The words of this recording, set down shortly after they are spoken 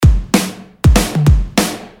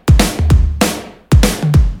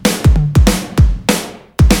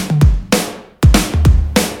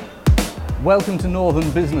Welcome to Northern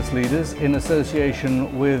Business Leaders in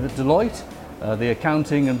association with Deloitte, the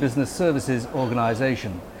Accounting and Business Services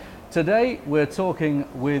organisation. Today we're talking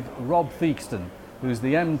with Rob Theakston, who's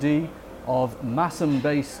the MD of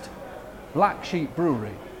Massam-based Black Sheep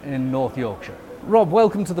Brewery in North Yorkshire. Rob,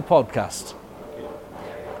 welcome to the podcast.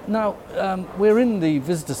 Now, we're in the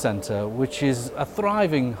visitor centre, which is a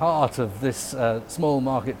thriving heart of this small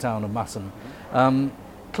market town of Massam.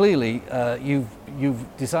 Clearly,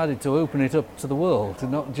 you've decided to open it up to the world, to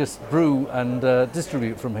not just brew and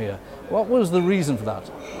distribute from here. What was the reason for that?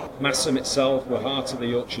 Massam itself, we're heart of the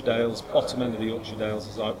Yorkshire Dales, bottom end of the Yorkshire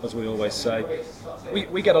Dales, as we always say.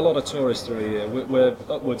 We get a lot of tourists through here. We're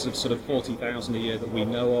upwards of sort of 40,000 a year that we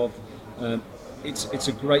know of. It's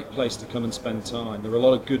a great place to come and spend time. There are a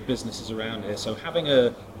lot of good businesses around here, so having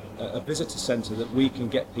a visitor centre that we can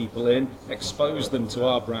get people in, expose them to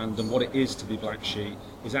our brand and what it is to be Black Sheep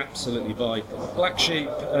is absolutely vital. Black Sheep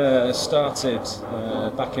started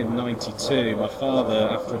back in '92. My father,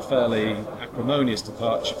 after a fairly acrimonious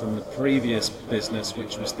departure from the previous business,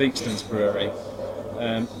 which was Theakston's Brewery,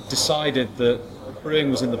 decided that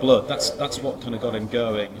brewing was in the blood. That's what kind of got him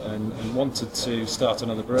going, and wanted to start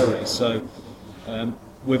another brewery. So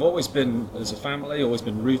we've always been, as a family, always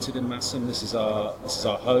been rooted in Massam. This is our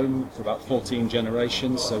home for about 14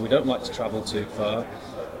 generations, so we don't like to travel too far.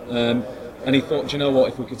 And he thought, do you know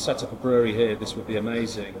what, if we could set up a brewery here, this would be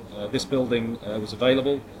amazing. This building was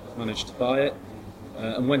available, managed to buy it,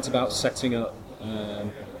 and went about setting up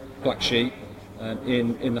Black Sheep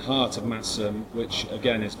in the heart of Massam, which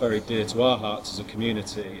again is very dear to our hearts as a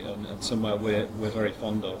community and somewhere we're very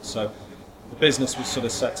fond of. So the business was sort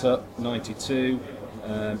of set up '92.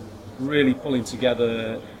 Really pulling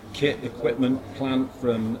together kit, equipment, plant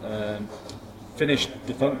from finished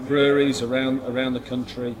defunct breweries around the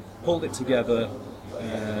country, pulled it together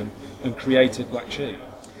and created Black Sheep.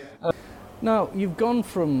 Now, you've gone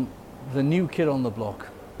from the new kid on the block,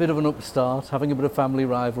 bit of an upstart, having a bit of family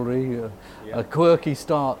rivalry, a quirky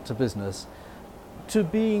start to business, to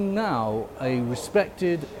being now a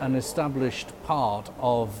respected and established part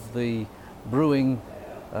of the brewing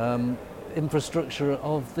infrastructure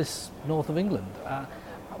of this north of England.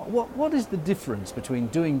 What is the difference between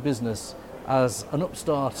doing business as an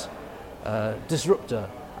upstart disruptor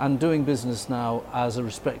and doing business now as a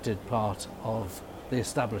respected part of the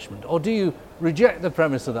establishment? Or do you reject the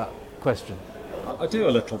premise of that question? I do a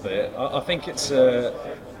little bit. I think it's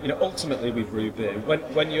ultimately we brew beer.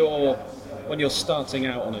 When you're starting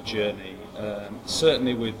out on a journey,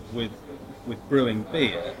 certainly with brewing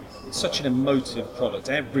beer, it's such an emotive product.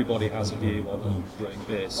 Everybody has a view on brewing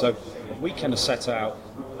beer. So we kind of set out,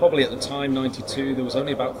 probably at the time, '92, there was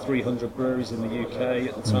only about 300 breweries in the UK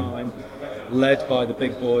at the time, led by the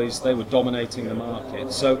big boys. They were dominating the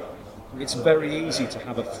market. So it's very easy to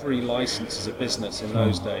have a free license as a business in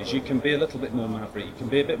those days. You can be a little bit more maverick, you can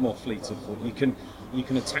be a bit more fleet of foot, you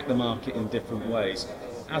can attack the market in different ways.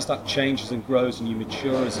 As that changes and grows and you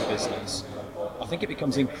mature as a business, I think it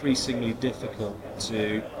becomes increasingly difficult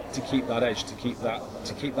to keep that edge, to keep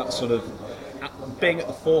that sort of being at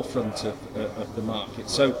the forefront of the market.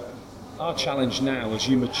 So our challenge now, as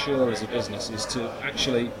you mature as a business, is to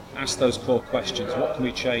actually ask those core questions. What can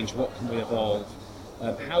we change? What can we evolve?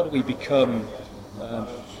 How do we become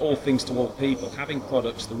all things to all people? Having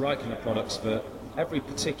products, the right kind of products for every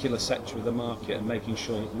particular sector of the market, and making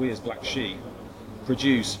sure that we as Black Sheep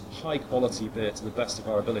produce high quality beer to the best of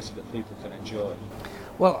our ability that people can enjoy.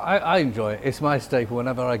 Well, I enjoy it. It's my staple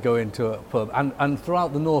whenever I go into a pub. And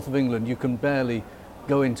throughout the north of England, you can barely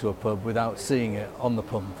go into a pub without seeing it on the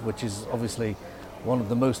pump, which is obviously one of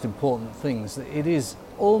the most important things. It is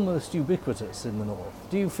almost ubiquitous in the north.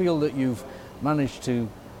 Do you feel that you've managed to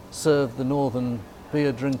serve the northern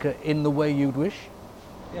beer drinker in the way you'd wish?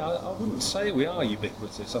 Yeah, I wouldn't say we are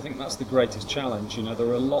ubiquitous. I think that's the greatest challenge. You know,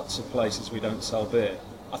 there are lots of places we don't sell beer.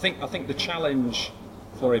 I think the challenge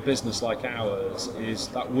for a business like ours is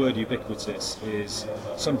that word ubiquitous is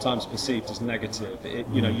sometimes perceived as negative.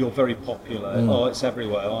 You're very popular. Oh, it's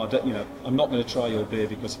everywhere. I'm not going to try your beer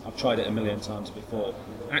because I've tried it a million times before.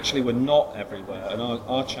 Actually, we're not everywhere, and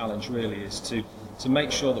our challenge really is to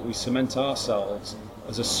make sure that we cement ourselves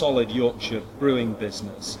as a solid Yorkshire brewing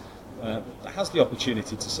business that has the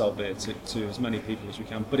opportunity to sell beer to as many people as we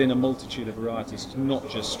can, but in a multitude of varieties. It's not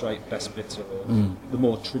just straight best bitter or the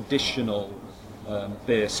more traditional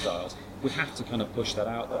beer styles. We have to kind of push that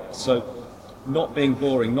out there. So not being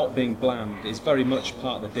boring, not being bland is very much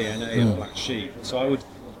part of the DNA of Black Sheep. So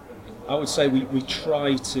I would say we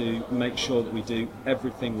try to make sure that we do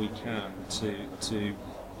everything we can to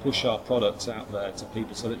push our products out there to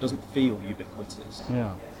people so that it doesn't feel ubiquitous.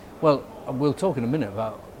 Yeah. Well, we'll talk in a minute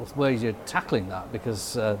about ways you're tackling that,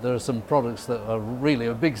 because there are some products that are really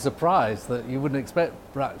a big surprise that you wouldn't expect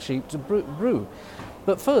Black Sheep to brew.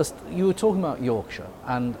 But first, you were talking about Yorkshire,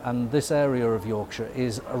 and this area of Yorkshire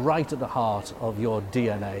is right at the heart of your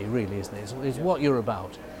DNA, really, isn't it? It's what you're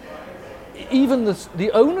about. Even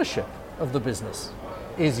the ownership of the business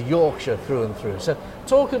is Yorkshire through and through. So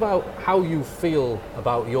talk about how you feel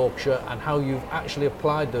about Yorkshire and how you've actually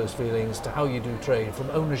applied those feelings to how you do trade, from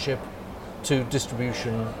ownership to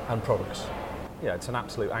distribution and products. Yeah, it's an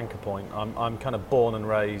absolute anchor point. I'm kind of born and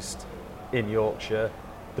raised in Yorkshire.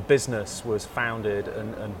 The business was founded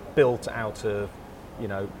and built out of,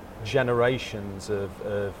 generations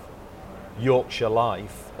of Yorkshire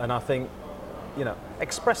life, and I think,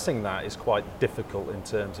 expressing that is quite difficult in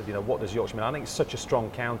terms of, what does Yorkshire mean? I think it's such a strong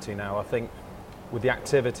county now. I think with the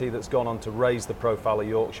activity that's gone on to raise the profile of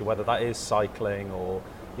Yorkshire, whether that is cycling or,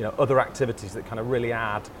 other activities that kind of really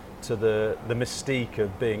add to the mystique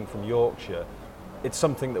of being from Yorkshire, it's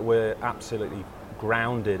something that we're absolutely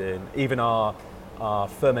grounded in. Even our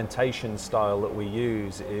fermentation style that we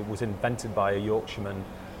use, it was invented by a Yorkshireman,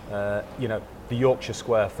 the Yorkshire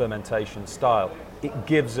Square fermentation style. It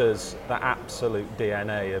gives us the absolute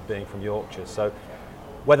DNA of being from Yorkshire. So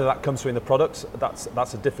whether that comes through in the products,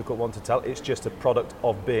 that's a difficult one to tell. It's just a product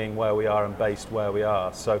of being where we are and based where we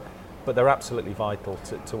are. So, but they're absolutely vital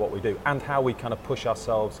to what we do, and how we kind of push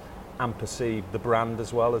ourselves and perceive the brand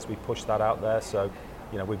as well as we push that out there. So,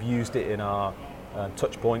 we've used it in our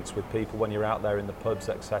touch points with people when you're out there in the pubs,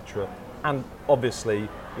 etc. And obviously,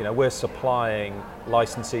 we're supplying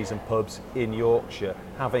licensees and pubs in Yorkshire.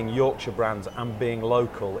 Having Yorkshire brands and being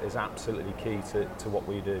local is absolutely key to what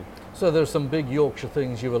we do. So there's some big Yorkshire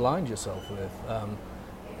things you aligned yourself with.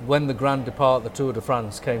 When the Grand Depart, the Tour de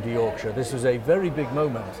France, came to Yorkshire, this was a very big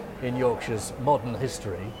moment in Yorkshire's modern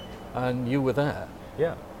history, and you were there.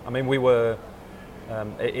 Yeah, I mean, we were.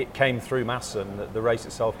 It came through Massam. The race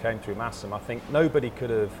itself came through Massam. I think nobody could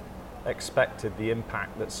have expected the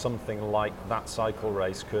impact that something like that cycle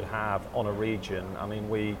race could have on a region. I mean,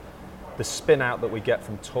 the spin out that we get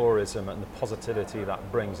from tourism and the positivity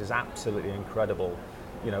that brings is absolutely incredible.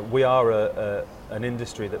 We are an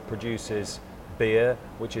industry that produces beer,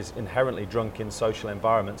 which is inherently drunk in social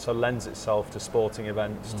environments, so lends itself to sporting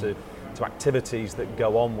events, to activities that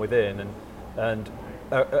go on within, and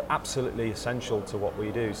are absolutely essential to what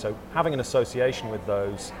we do. So having an association with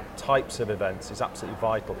those types of events is absolutely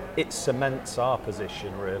vital. It cements our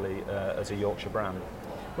position really as a Yorkshire brand.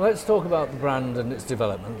 Well, let's talk about the brand and its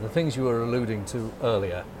development, the things you were alluding to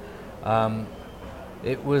earlier.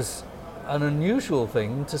 It was an unusual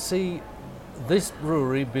thing to see this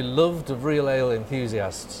brewery, beloved of real ale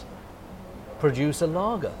enthusiasts, produce a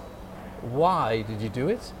lager. Why did you do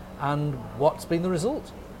it, and what's been the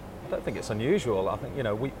result? I don't think it's unusual. I think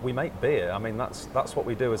we make beer. I mean, that's what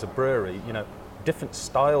we do as a brewery. Different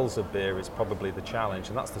styles of beer is probably the challenge,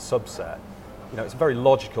 and that's the subset. It's very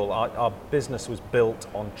logical. Our business was built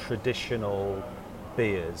on traditional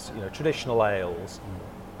beers, traditional ales.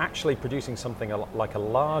 Actually, producing something like a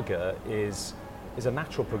lager is a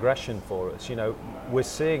natural progression for us. We're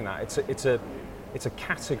seeing that it's a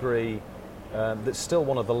category that's still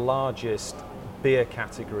one of the largest beer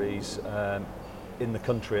categories in the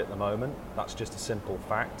country at the moment. That's just a simple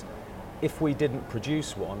fact. If we didn't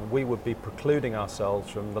produce one, we would be precluding ourselves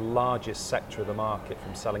from the largest sector of the market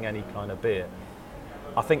from selling any kind of beer.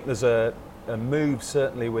 I think there's a move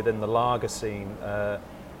certainly within the lager scene.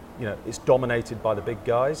 It's dominated by the big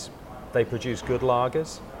guys. They produce good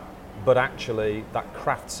lagers, but actually that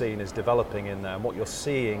craft scene is developing in there, and what you're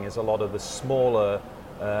seeing is a lot of the smaller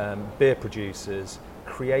beer producers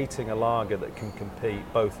creating a lager that can compete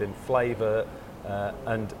both in flavour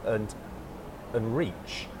and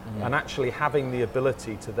reach, and actually having the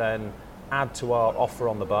ability to then add to our offer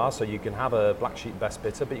on the bar. So you can have a Black Sheep Best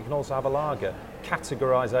Bitter, but you can also have a lager.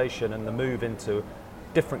 Categorisation and the move into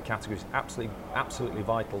different categories absolutely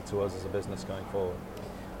vital to us as a business going forward.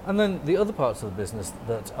 And then the other parts of the business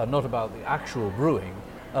that are not about the actual brewing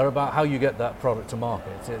are about how you get that product to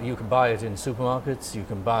market. You can buy it in supermarkets, you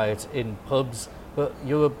can buy it in pubs, but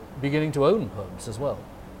you're beginning to own pubs as well.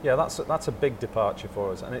 Yeah, that's a big departure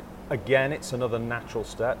for us, and it's another natural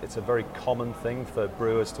step. It's a very common thing for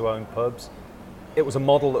brewers to own pubs. It was a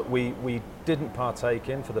model that we didn't partake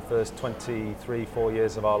in for the first 23-4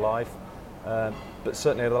 years of our life, but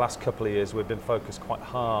certainly over the last couple of years we've been focused quite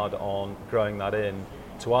hard on growing that in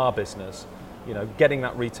to our business. Getting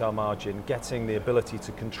that retail margin, getting the ability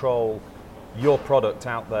to control your product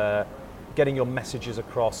out there, getting your messages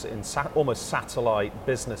across in almost satellite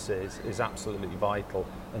businesses is absolutely vital,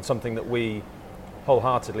 and something that we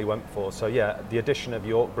wholeheartedly went for. So yeah, the addition of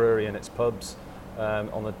York Brewery and its pubs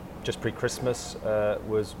just pre-Christmas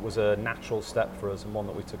was a natural step for us, and one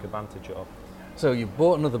that we took advantage of. So you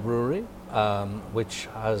bought another brewery, which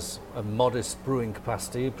has a modest brewing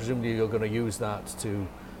capacity. Presumably you're going to use that to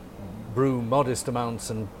brew modest amounts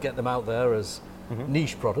and get them out there as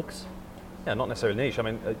niche products. Yeah, not necessarily niche. I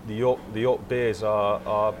mean, the York beers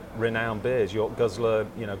are renowned beers. York Guzzler,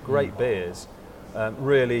 great beers,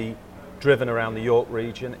 really driven around the York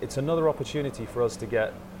region. It's another opportunity for us to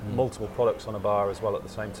get multiple products on a bar as well at the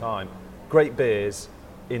same time. Great beers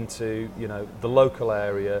into the local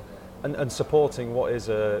area and supporting what is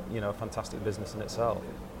a fantastic business in itself.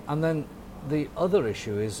 And then the other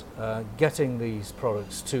issue is getting these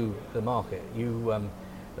products to the market. You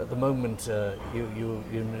at the moment you're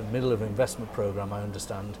in the middle of an investment program, I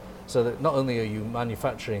understand, so that not only are you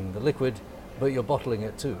manufacturing the liquid, but you're bottling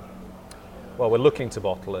it too. Well, we're looking to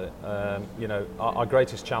bottle it. Our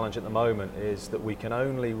greatest challenge at the moment is that we can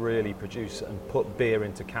only really produce and put beer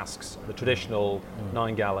into casks, the traditional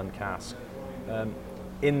 9-gallon cask.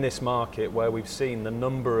 In this market where we've seen the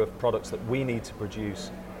number of products that we need to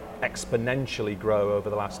produce exponentially grow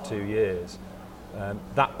over the last 2 years,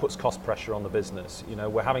 that puts cost pressure on the business.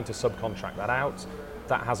 We're having to subcontract that out.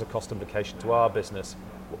 That has a cost implication to our business.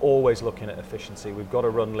 We're always looking at efficiency. We've got to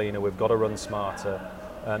run leaner, we've got to run smarter.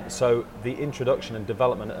 So the introduction and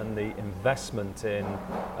development and the investment in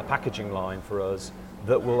a packaging line for us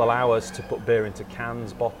that will allow us to put beer into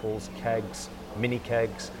cans, bottles, kegs, mini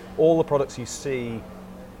kegs, all the products you see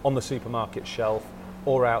on the supermarket shelf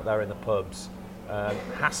or out there in the pubs,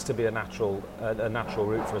 has to be a natural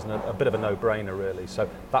route for us, and a bit of a no-brainer really. So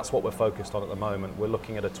that's what we're focused on at the moment. We're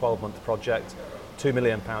looking at a 12-month project, £2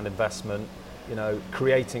 million investment,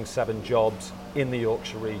 creating 7 jobs in the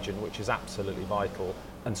Yorkshire region, which is absolutely vital,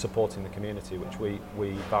 and supporting the community, which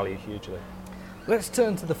we value hugely. Let's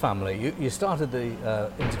turn to the family. You started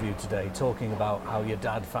the interview today talking about how your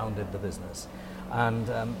dad founded the business,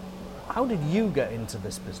 and how did you get into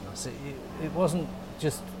this business? It wasn't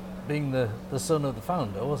just being the son of the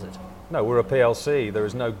founder, was it? No, we're a PLC. There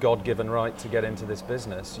is no God-given right to get into this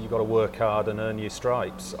business. You've got to work hard and earn your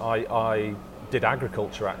stripes. I did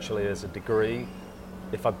agriculture actually as a degree.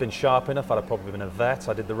 If I'd been sharp enough, I'd have probably been a vet.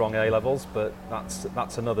 I did the wrong A-levels, but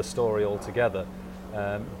that's another story altogether.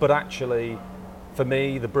 But actually, for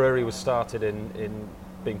me, the brewery was started in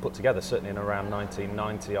being put together, certainly in around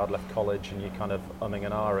 1990. I'd left college and you're kind of umming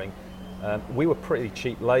and ahhing. We were pretty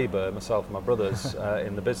cheap labour, myself and my brothers,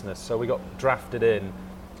 in the business, so we got drafted in.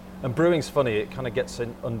 And brewing's funny, it kind of gets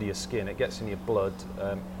under your skin, it gets in your blood.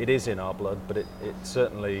 It is in our blood, but it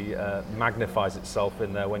certainly magnifies itself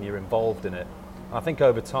in there when you're involved in it. And I think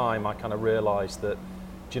over time I kind of realised that,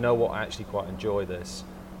 do you know what, I actually quite enjoy this.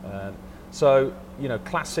 So,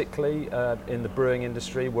 classically in the brewing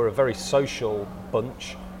industry, we're a very social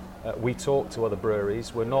bunch. We talk to other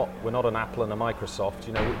breweries. We're not an Apple and a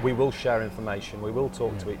Microsoft. We will share information. We will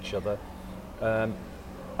talk to each other.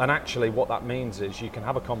 And actually, what that means is you can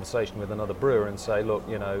have a conversation with another brewer and say, look,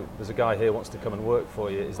 there's a guy here who wants to come and work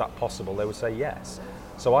for you. Is that possible? They would say yes.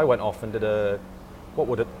 So I went off and did what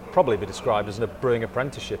would probably be described as a brewing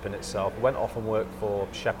apprenticeship in itself. Went off and worked for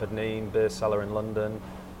Shepherd Neame, beer cellar in London,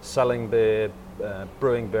 selling beer,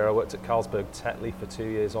 brewing beer. I worked at Carlsberg Tetley for 2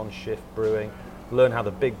 years on shift brewing. Learn how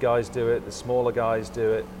the big guys do it, the smaller guys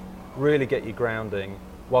do it, really get your grounding,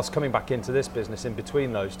 whilst coming back into this business in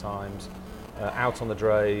between those times, out on the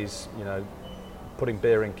drays, putting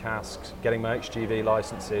beer in casks, getting my HGV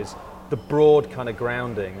licenses, the broad kind of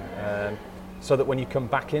grounding, so that when you come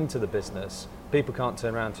back into the business, people can't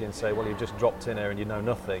turn around to you and say, well, you've just dropped in here and you know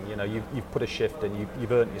nothing. You've put a shift in,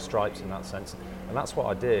 you've earned your stripes in that sense. And that's what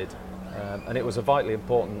I did. And it was a vitally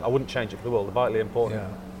important, I wouldn't change it for the world, a vitally important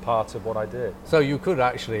part of what I did. So you could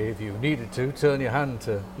actually, if you needed to, turn your hand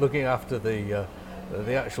to looking after the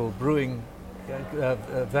actual brewing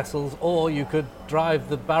vessels, or you could drive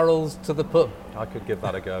the barrels to the pub. I could give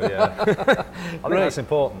that a go, yeah. I think that's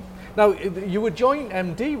important. Now, you were joint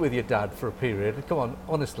MD with your dad for a period. Come on,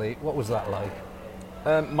 honestly, what was that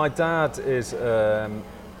like? My dad is an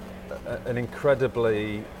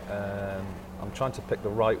incredibly, I'm trying to pick the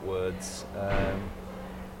right words,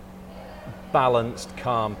 balanced,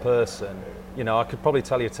 calm person. I could probably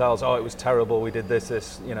tell you tales, it was terrible, we did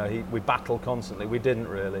this, we battled constantly. We didn't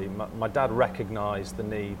really. My dad recognised the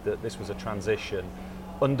need that this was a transition,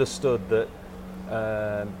 understood that,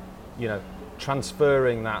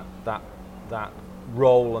 transferring that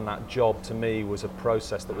role and that job to me was a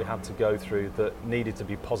process that we had to go through that needed to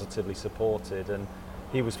be positively supported, and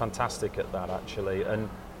he was fantastic at that actually. And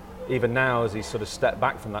even now, as he's sort of stepped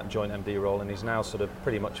back from that joint MD role and he's now sort of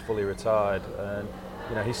pretty much fully retired, and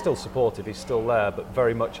he's still supportive, he's still there, but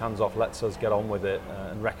very much hands off, lets us get on with it,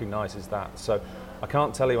 and recognises that. So I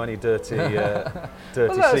can't tell you any dirty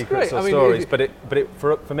secrets or stories, but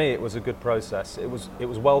for me it was a good process. It was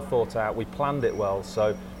well thought out. We planned it well,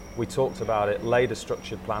 so we talked about it, laid a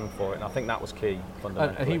structured plan for it, and I think that was key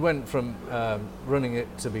fundamentally. And he went from running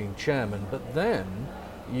it to being chairman, but then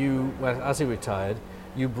as he retired,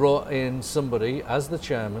 you brought in somebody as the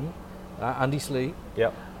chairman, Andy Slee,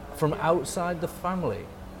 yep, from outside the family.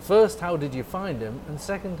 First, how did you find him? And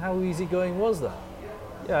second, how easygoing was that?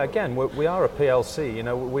 Yeah, again, we are a PLC.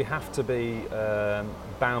 We have to be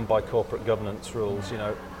bound by corporate governance rules.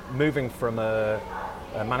 Moving from a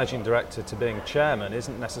managing director to being chairman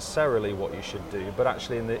isn't necessarily what you should do, but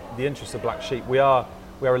actually in the interest of Black Sheep, we are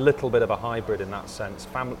a little bit of a hybrid in that sense.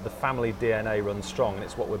 The family DNA runs strong, and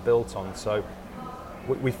it's what we're built on. So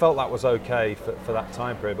we felt that was okay for that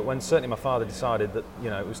time period. But when certainly my father decided that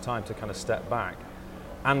it was time to kind of step back,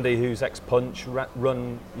 Andy, who's ex-Punch,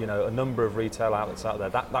 run a number of retail outlets out there.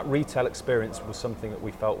 That retail experience was something that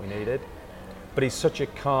we felt we needed. But he's such a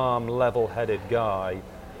calm, level-headed guy.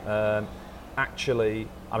 Actually,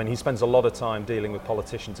 he spends a lot of time dealing with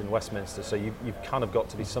politicians in Westminster, so you've kind of got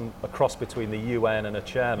to be a cross between the UN and a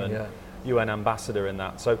chairman, UN ambassador in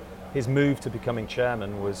that. So his move to becoming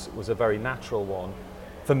chairman was a very natural one.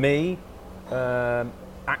 For me,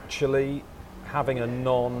 actually, having a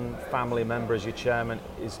non-family member as your chairman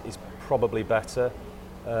is probably better.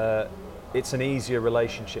 It's an easier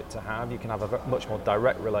relationship to have. You can have a much more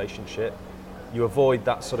direct relationship. You avoid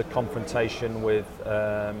that sort of confrontation with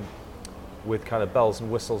kind of bells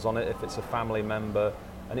and whistles on it if it's a family member,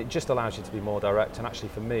 and it just allows you to be more direct. And actually,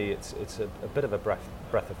 for me, it's a bit of a breath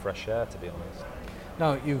of fresh air, to be honest.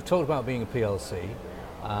 Now, you've talked about being a PLC.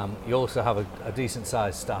 You also have a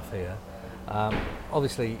decent-sized staff here.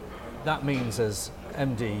 Obviously, that means as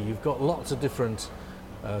MD, you've got lots of different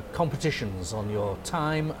competitions on your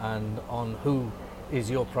time and on who is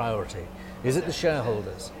your priority. Is it the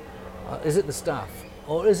shareholders? Is it the staff?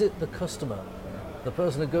 Or is it the customer? The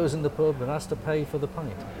person who goes in the pub and has to pay for the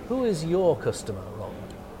pint? Who is your customer, Rob?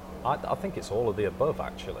 I think it's all of the above,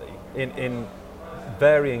 actually, in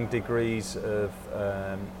varying degrees of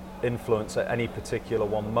influence at any particular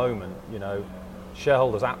one moment.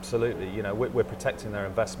 Shareholders, absolutely. We're protecting their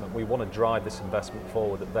investment. We want to drive this investment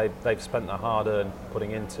forward that they've spent their hard-earned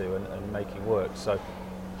putting into and making work. So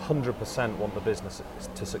 100% want the business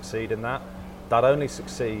to succeed in that. That only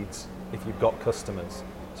succeeds if you've got customers.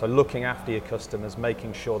 So looking after your customers,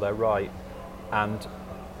 making sure they're right, and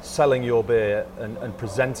selling your beer and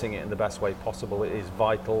presenting it in the best way possible is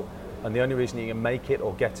vital. And the only reason you can make it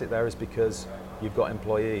or get it there is because you've got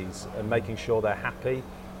employees, and making sure they're happy,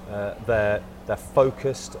 they're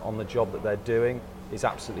focused on the job that they're doing is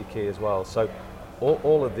absolutely key as well. So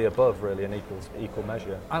all of the above really in equal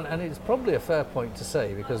measure. And it's probably a fair point to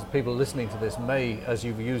say, because people listening to this may, as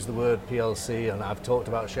you've used the word PLC and I've talked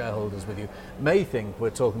about shareholders with you, may think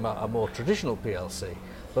we're talking about a more traditional PLC.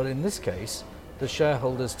 But in this case, the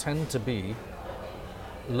shareholders tend to be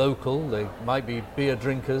local, they might be beer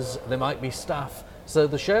drinkers, they might be staff, so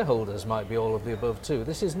the shareholders might be all of the above too.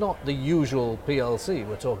 This is not the usual PLC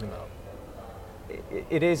we're talking about.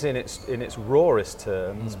 It is in its rawest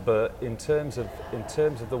terms, but in terms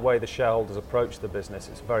of the way the shareholders approach the business,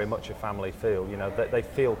 it's very much a family feel. They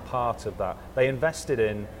feel part of that. They invested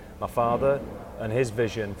in my father and his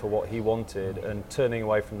vision for what he wanted, and turning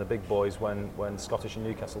away from the big boys when Scottish and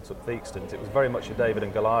Newcastle took Theakston's. It was very much a David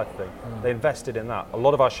and Goliath thing. They invested in that. A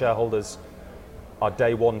lot of our shareholders are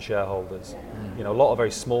day one shareholders. A lot of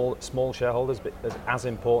very small shareholders, but as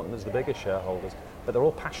important as the bigger shareholders. But they're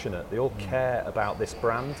all passionate. They all care about this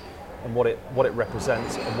brand and what it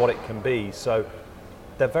represents and what it can be. So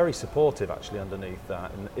they're very supportive actually underneath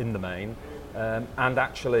that in the main, and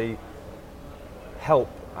actually help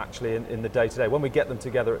actually in the day-to-day. When we get them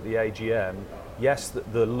together at the AGM, yes,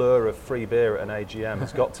 the lure of free beer at an AGM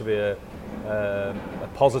has got to be a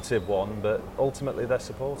positive one, but ultimately they're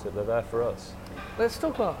supportive. They're there for us. Let's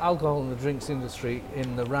talk about alcohol in the drinks industry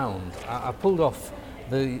in the round. I pulled off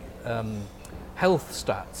the health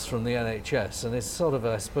stats from the NHS, and it's sort of,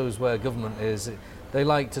 I suppose, where government is. They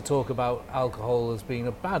like to talk about alcohol as being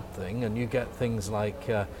a bad thing, and you get things like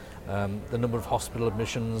the number of hospital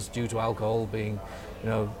admissions due to alcohol being,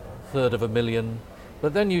 1/3 of a million.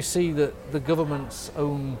 But then you see that the government's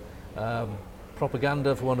own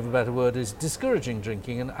propaganda, for want of a better word, is discouraging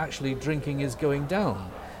drinking, and actually drinking is going down.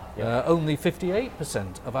 Yeah. Only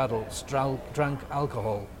 58% of adults drank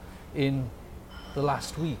alcohol in the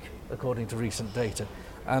last week, according to recent data.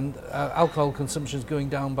 and alcohol consumption is going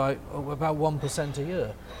down by about 1% a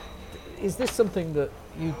year. Is this something that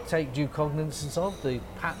you take due cognizance of, the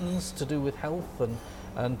patterns to do with health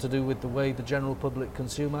and to do with the way the general public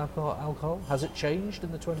consume alcohol? Has it changed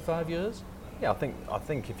in the 25 years? Yeah, I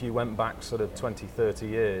think if you went back sort of 20, 30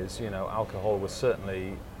 years, alcohol was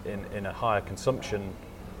certainly in a higher consumption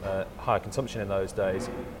in those days.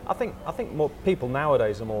 I think more people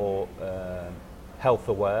nowadays are more health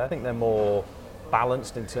aware. I think they're more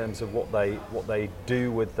balanced in terms of what they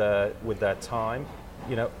do with their time.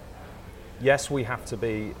 Yes, we have to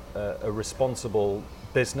be a responsible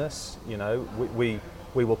business.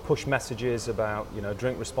 We will push messages about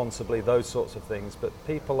drink responsibly, those sorts of things. But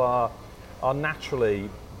people are naturally,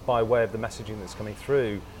 by way of the messaging that's coming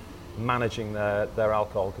through, managing their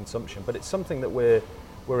alcohol consumption. But it's something that we're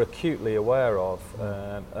acutely aware of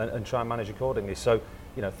and try and manage accordingly. So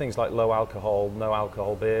things like low alcohol, no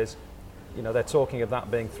alcohol beers. They're talking of that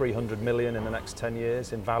being 300 million in the next 10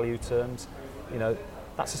 years in value terms.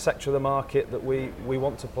 That's a sector of the market that we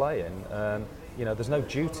want to play in. There's no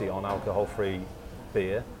duty on alcohol-free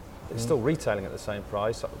beer. It's still retailing at the same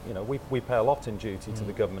price. We pay a lot in duty to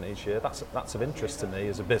the government each year. That's of interest to me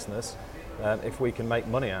as a business. If we can make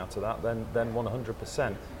money out of that, then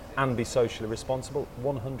 100%. And be socially responsible,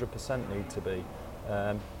 100% need to be.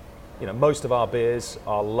 Most of our beers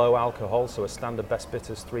are low alcohol, so a standard best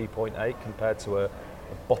bitters 3.8 compared to a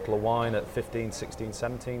bottle of wine at 15, 16,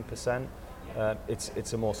 17%.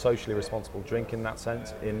 It's a more socially responsible drink in that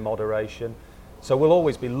sense, in moderation. So we'll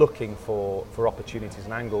always be looking for opportunities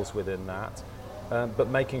and angles within that, but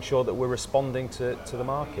making sure that we're responding to the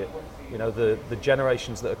market. The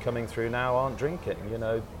generations that are coming through now aren't drinking.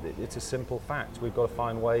 It's a simple fact. We've got to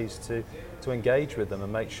find ways to engage with them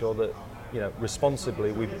and make sure that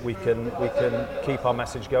responsibly we can keep our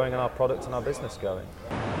message going and our product and our business going.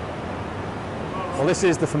 Well, this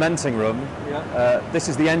is the fermenting room. Yeah. This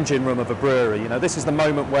is the engine room of a brewery. This is the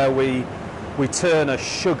moment where we turn a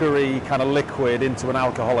sugary kind of liquid into an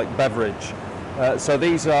alcoholic beverage. So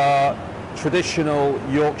these are traditional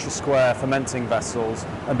Yorkshire Square fermenting vessels,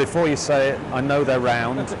 and before you say it, I know they're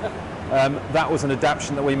round. That was an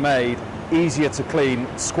adaptation that we made, easier to clean.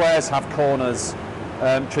 Squares have corners.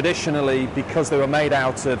 Traditionally, because they were made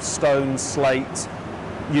out of stone, slate,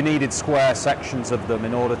 you needed square sections of them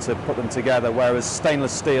in order to put them together, whereas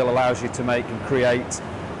stainless steel allows you to make and create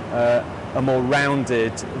a more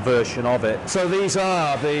rounded version of it. So these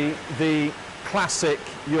are the classic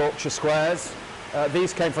Yorkshire Squares.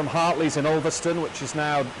 These came from Hartley's in Ulverston, which is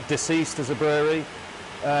now deceased as a brewery,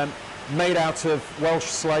 made out of Welsh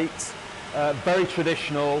slate, very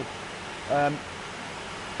traditional,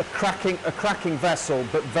 a cracking vessel,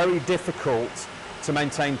 but very difficult to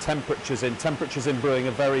maintain temperatures in. Temperatures in brewing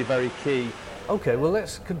are very, very key. Okay, well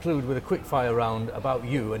let's conclude with a quick fire round about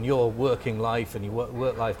you and your working life and your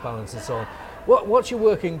work-life balance and so on. What's your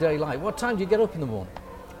working day like? What time do you get up in the morning?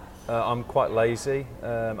 I'm quite lazy,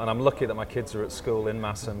 and I'm lucky that my kids are at school in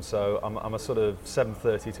Massam, so I'm a sort of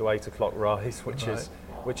 7:30 to 8 o'clock rise,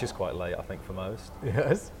 which is quite late, I think, for most.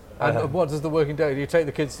 Yes. And what does the working day? Do you take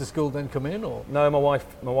the kids to school, then come in, or? No, my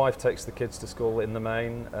wife takes the kids to school in the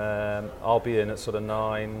main. I'll be in at sort of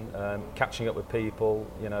 9, catching up with people.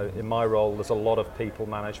 In my role, there's a lot of people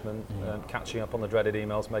management, catching up on the dreaded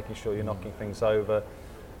emails, making sure you're knocking things over,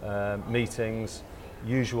 meetings.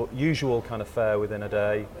 Usual kind of fare within a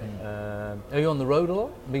day. Are you on the road a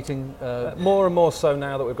lot? Meeting? More and more so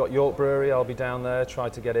now that we've got York Brewery. I'll be down there, try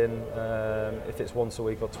to get in. If it's once a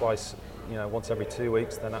week or twice, once every 2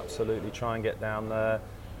 weeks, then absolutely try and get down there.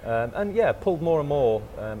 And yeah, pulled more and more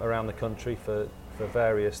around the country for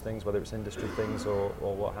various things, whether it's industry things or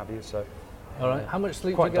what have you. So. All right. How much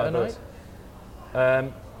sleep do you get diverse. A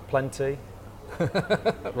night? Plenty.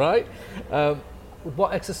 Right.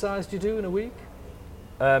 What exercise do you do in a week?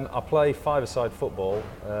 I play five-a-side football,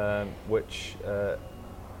 which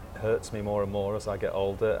hurts me more and more as I get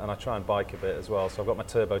older, and I try and bike a bit as well. So I've got my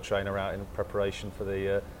turbo trainer out in preparation for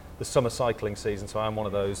the summer cycling season, so I'm one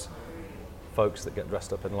of those folks that get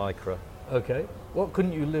dressed up in Lycra. Okay. What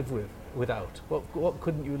couldn't you live without? What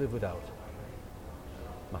couldn't you live without?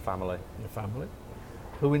 My family. Your family?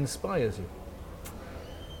 Who inspires you?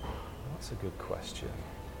 That's a good question.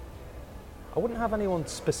 I wouldn't have anyone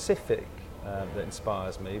specific that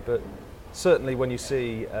inspires me, but certainly when you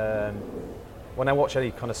see, when I watch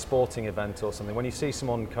any kind of sporting event or something, when you see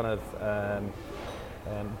someone kind of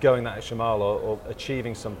going that extra mile or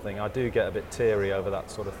achieving something, I do get a bit teary over that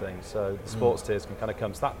sort of thing. So the sports tears can kind of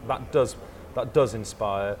come. So that does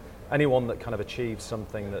inspire. anyone that kind of achieved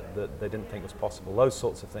something that they didn't think was possible. Those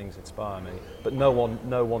sorts of things inspire me, but no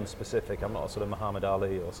one specific. I'm not a sort of Muhammad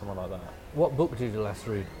Ali or someone like that. What book did you last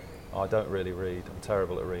read? I don't really read. I'm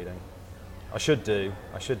terrible at reading. I should do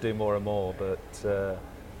more and more, but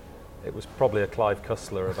it was probably a Clive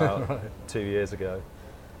Cussler about Right. 2 years ago.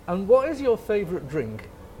 And what is your favourite drink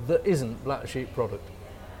that isn't Black Sheep product?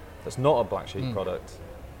 That's not a Black Sheep product.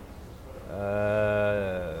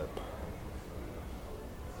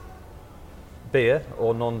 Beer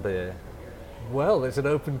or non-beer? Well, it's an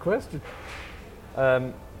open question.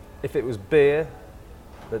 If it was beer,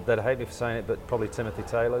 they'd hate me for saying it, but probably Timothy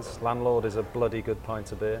Taylor's. Landlord is a bloody good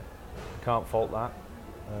pint of beer. Can't fault that.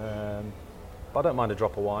 But I don't mind a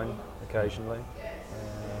drop of wine occasionally.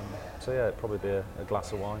 So yeah, it'd probably be a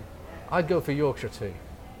glass of wine. I'd go for Yorkshire tea.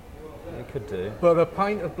 You could do. But a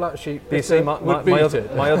pint of Black Sheep But you see, would beat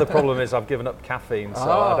it. my other problem is I've given up caffeine, so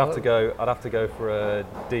Ah. I'd have to go for a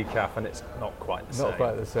decaf, and it's not quite the same. Not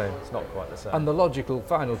quite the same. It's not quite the same. And the logical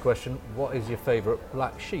final question, what is your favourite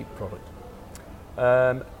Black Sheep product?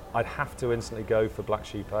 I'd have to instantly go for Black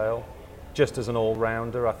Sheep Ale, just as an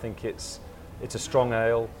all-rounder. I think it's a strong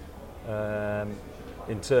ale.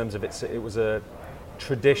 In terms of it was a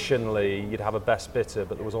traditionally you'd have a best bitter,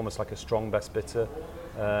 but there was almost like a strong best bitter.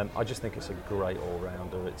 I just think it's a great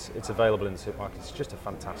all-rounder. It's available in the supermarket. It's just a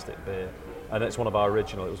fantastic beer, and it's one of our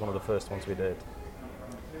original. It was one of the first ones we did.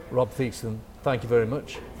 Rob Theakston, thank you very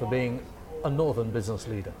much for being a Northern business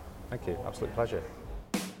leader. Thank you. Absolute pleasure.